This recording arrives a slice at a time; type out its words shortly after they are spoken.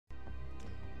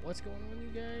What's going on,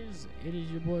 you guys? It is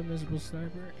your boy Miserable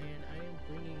Sniper, and I am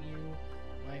bringing you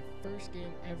my first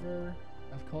game ever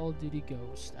of Call of Duty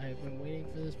Ghost. I have been waiting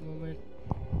for this moment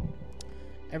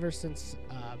ever since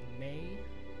May.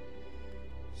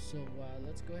 So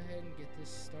let's go ahead and get this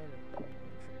started. Create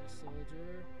a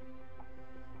soldier.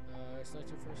 Select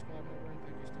your first squad member and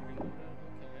pick your starting loadout.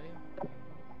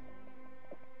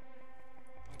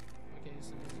 Okay,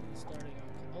 so this is starting on.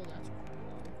 Oh, that's cool.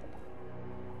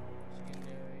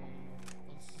 Secondary.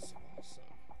 Oh, this is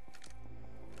awesome.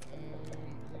 I think I'm just gonna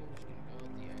go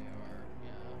with the AR.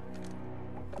 Yeah.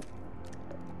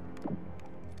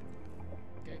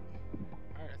 Okay.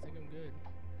 Alright, I think I'm good.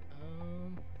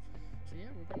 So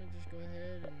yeah, we're gonna just go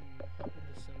ahead and hop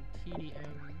into some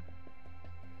TDM.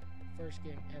 First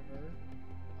game ever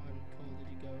on Call of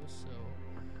Duty Ghost, so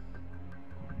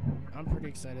I'm pretty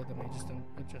excited. Let me just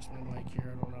adjust my mic here.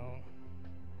 I don't know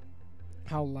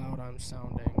how loud I'm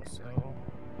sounding, so here we go.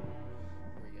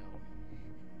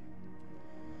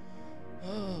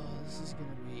 Oh, this is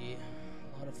gonna be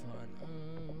a lot of fun.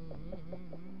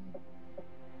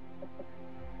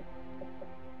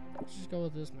 Let's just go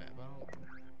with this map. Oh,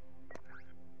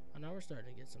 now we're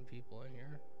starting to get some people in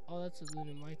here. Oh, that's a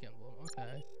new mic emblem.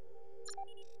 Okay.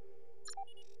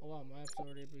 Oh wow, map's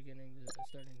already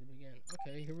starting to begin.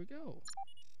 Okay, here we go.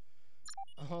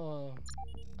 Oh,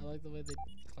 I like the way they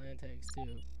clan tags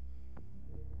too.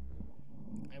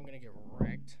 I'm gonna get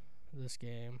wrecked this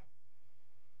game.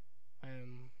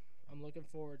 I'm looking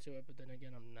forward to it, but then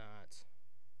again, I'm not.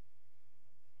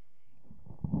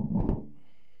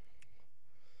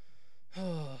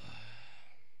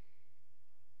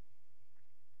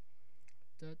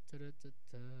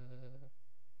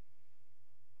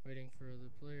 Waiting for the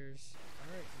players.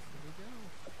 Alright, here we go.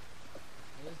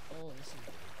 Oh, this is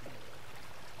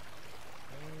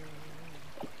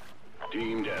cool.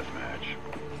 Team deathmatch.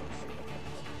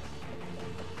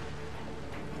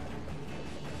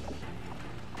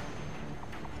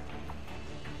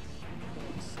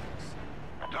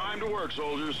 Time to work,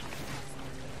 soldiers.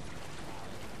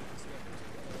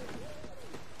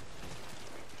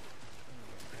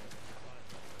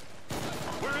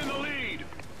 We're in the lead.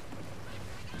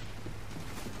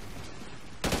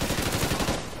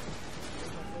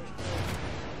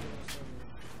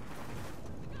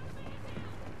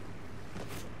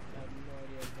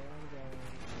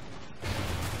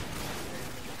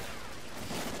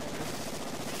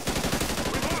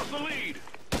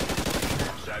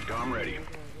 SATCOM ready.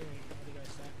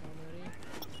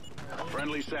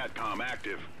 Friendly SATCOM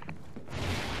active.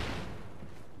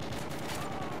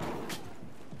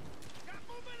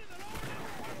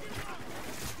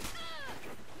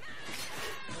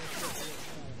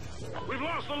 We've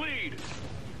lost the lead.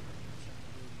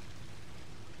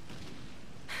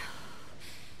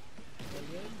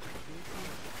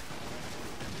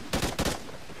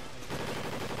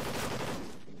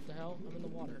 What the hell? I'm in the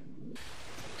water.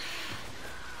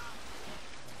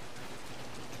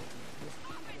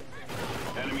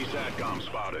 Enemy SATCOM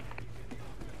spotted.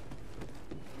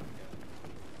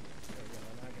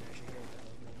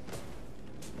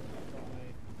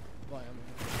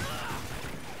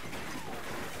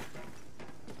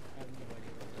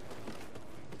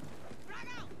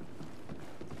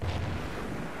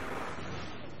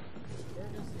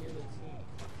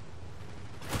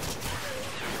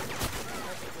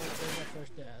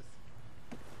 First death.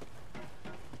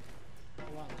 Oh,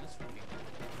 wow, that's funny.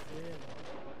 Yeah.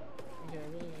 Okay, I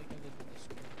really like how they did this.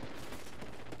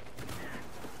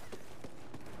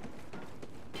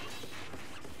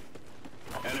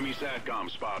 Enemy SATCOM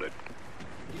spotted.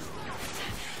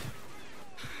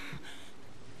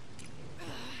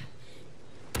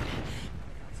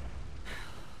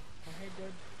 Oh, hey,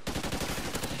 dude.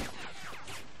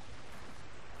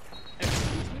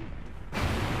 Excuse me? I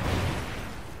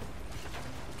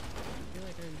feel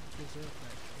like I deserve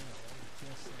that kill.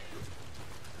 Just saying.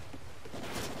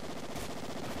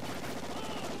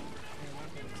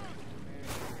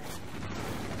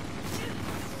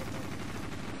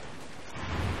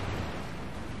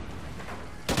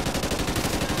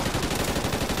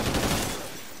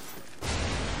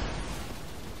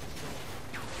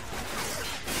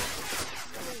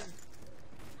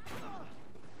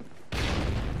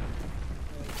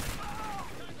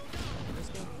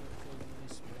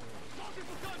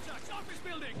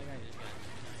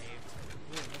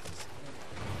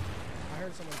 I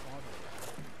heard someone talking about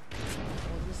it.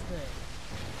 Oh, this thing.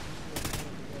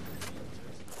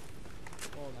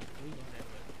 Oh, that blue one.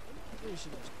 Really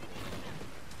should have.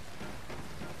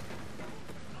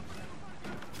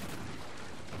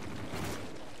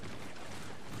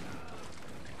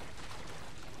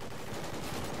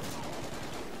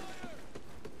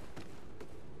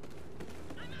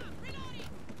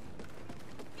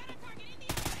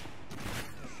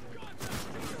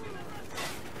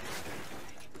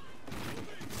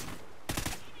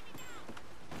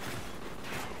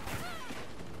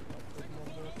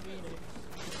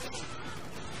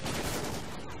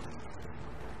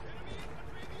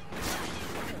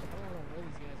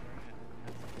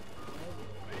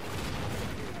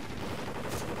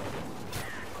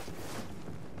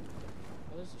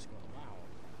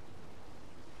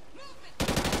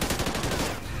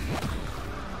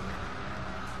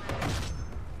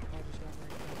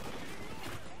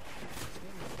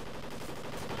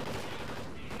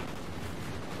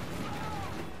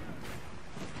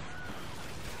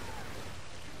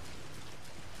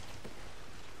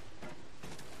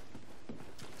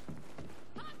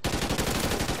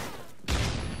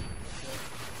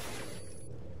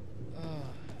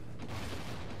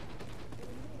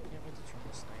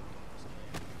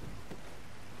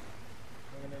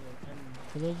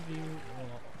 For those of you, well,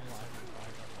 a lot of you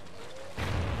probably don't know this,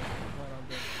 what I'm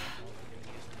doing now, I'm going to be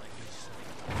using my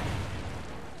e-sight.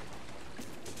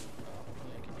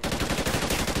 Hopefully I can do that.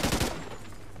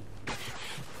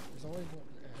 There's always one,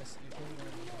 you can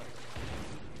learn how to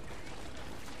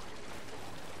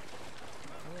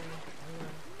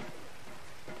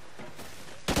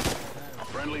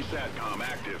Friendly SATCOM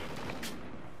active.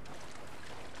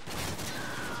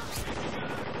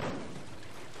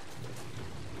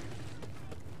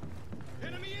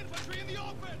 Enemy infantry in the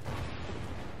open!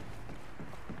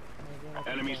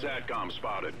 Enemy SATCOM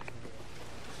spotted.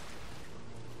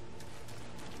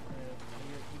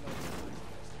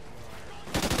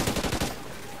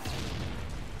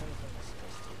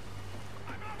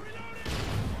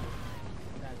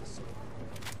 That is so cool.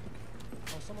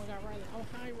 Oh, someone got Riley. Oh,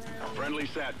 hi, Riley. Friendly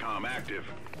SATCOM active.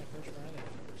 That first Riley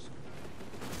first.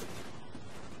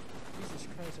 Jesus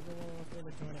Christ, everyone wants me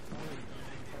to join a party.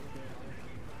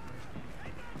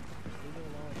 Leave me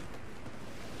alone.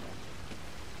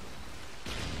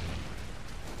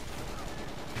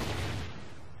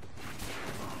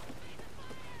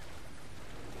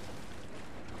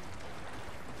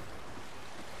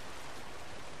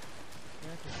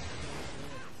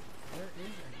 Where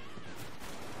is it?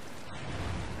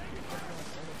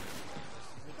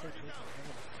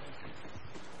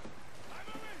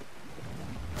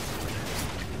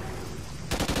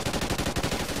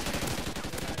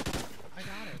 I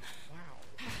got it. Wow.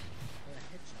 A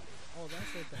headshot. Oh,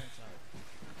 that's what the headshot.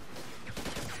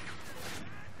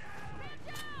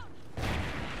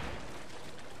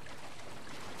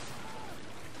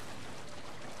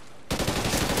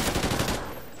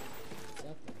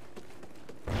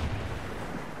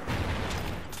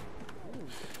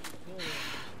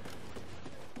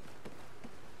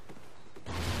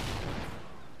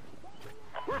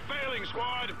 We're failing,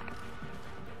 squad.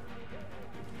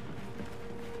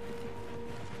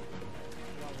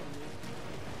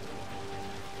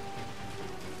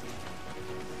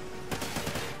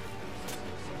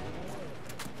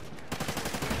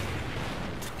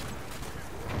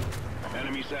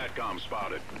 Enemy SATCOM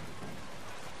spotted.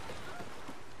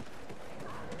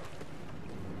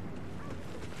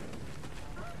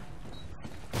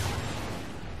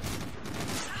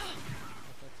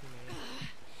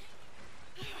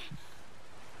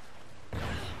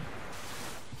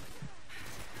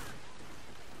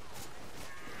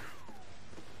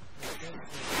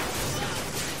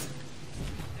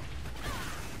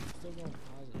 Still going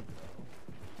positive,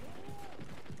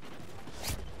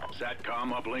 though. SATCOM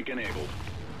uplink enabled.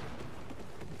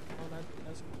 Oh,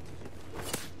 that's good.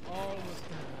 Oh, what's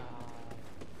that?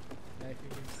 That could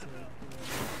be so cool.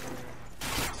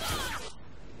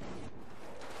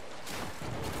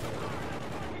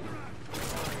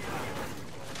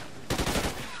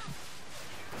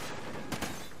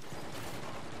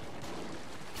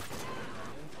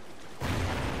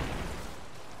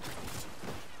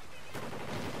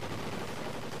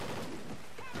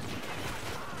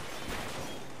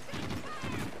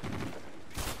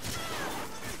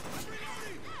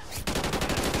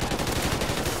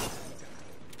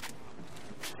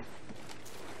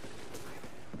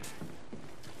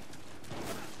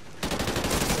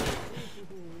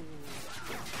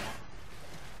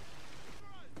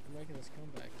 I'm making this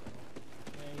comeback, though.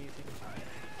 Yeah, you think it's right.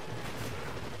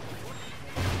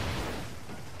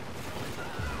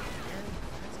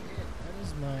 That's it. That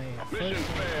is my Mission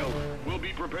first failed. ever We'll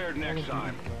be prepared Call of next Duty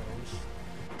time. Ghost.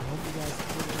 I hope you guys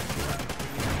enjoyed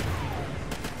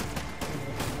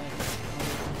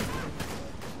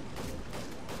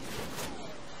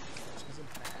this wasn't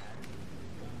bad.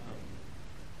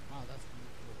 Wow, that's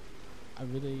really cool. I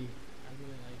really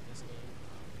like this game.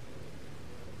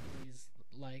 Please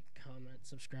like, comment,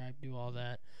 subscribe, do all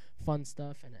that fun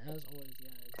stuff. And as always,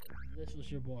 guys, this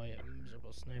was your boy,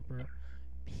 Miserable Sniper.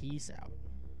 Peace out.